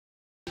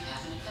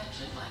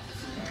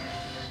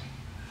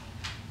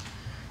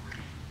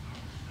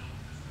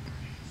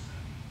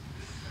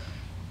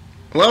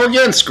Hello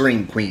again,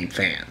 Scream Queen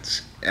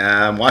fans.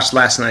 Watched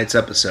last night's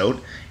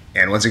episode,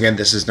 and once again,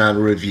 this is not a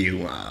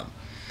review.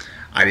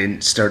 I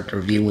didn't start the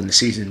review when the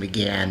season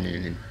began,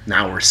 and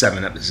now we're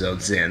 7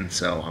 episodes in,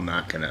 so I'm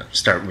not going to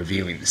start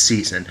reviewing the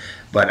season.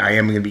 But I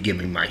am going to be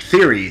giving my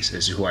theories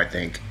as to who I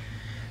think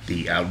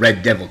the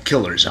Red Devil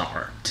killers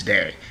are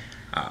today.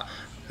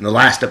 In the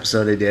last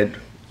episode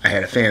I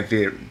had a fan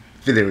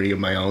theory of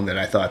my own that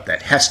I thought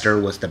that Hester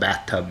was the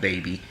bathtub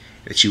baby,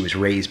 that she was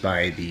raised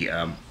by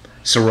the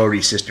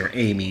sorority sister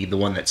Amy, the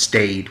one that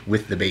stayed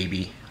with the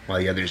baby while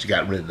the others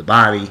got rid of the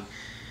body.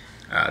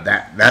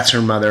 That's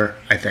her mother,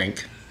 I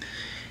think.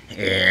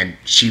 And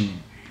she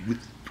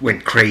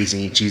went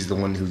crazy, and she's the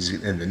one who's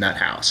in the nut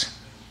house.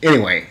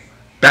 Anyway,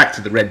 back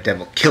to the Red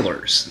Devil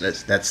killers.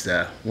 That's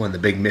one of the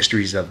big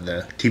mysteries of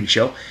the TV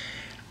show.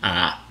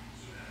 I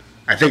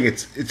think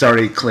it's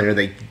already clear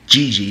that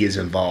Gigi is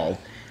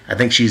involved. I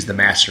think she's the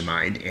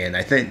mastermind, and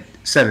I think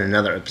said in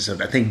another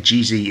episode, I think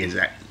Gigi is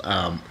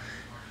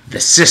the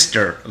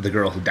sister of the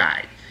girl who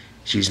died.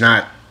 She's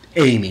not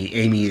Amy.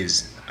 Amy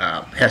is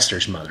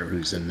Hester's mother,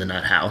 who's in the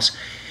nut house.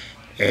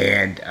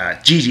 And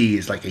Gigi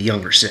is like a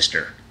younger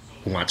sister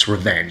who wants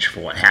revenge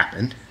for what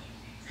happened.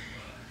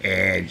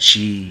 And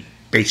she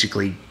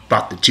basically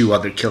brought the two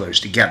other killers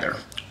together.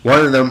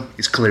 One of them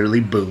is clearly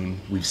Boone.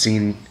 We've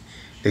seen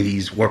that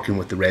he's working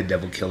with the Red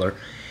Devil killer.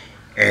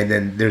 And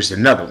then there's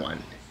another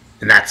one.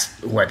 And that's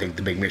who I think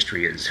the big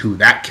mystery is, who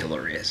that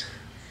killer is.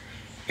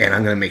 And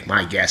I'm going to make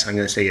my guess. I'm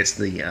going to say it's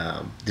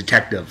the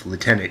detective,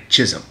 Lieutenant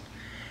Chisholm.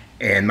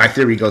 And my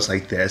theory goes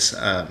like this.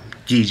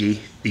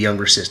 Gigi, the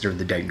younger sister of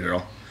the dead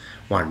girl,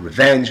 wanted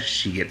revenge.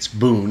 She gets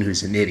Boone,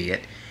 who's an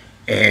idiot.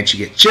 And she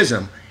gets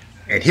Chisholm.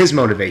 And his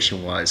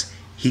motivation was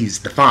he's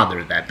the father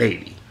of that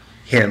baby.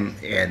 Him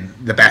and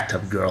the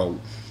bathtub girl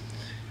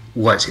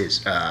was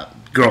his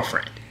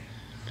girlfriend.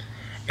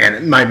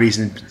 And my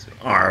reasons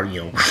are,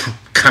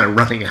 kind of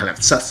running out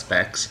of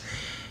suspects.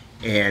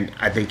 And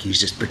I think he's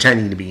just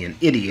pretending to be an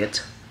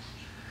idiot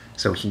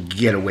so he can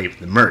get away with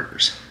the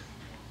murders.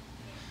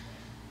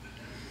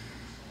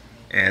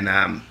 And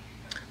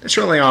that's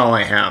really all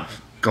I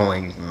have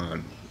going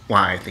on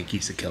why I think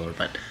he's the killer.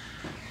 But,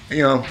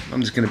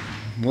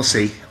 we'll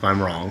see if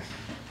I'm wrong.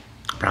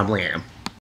 Probably am.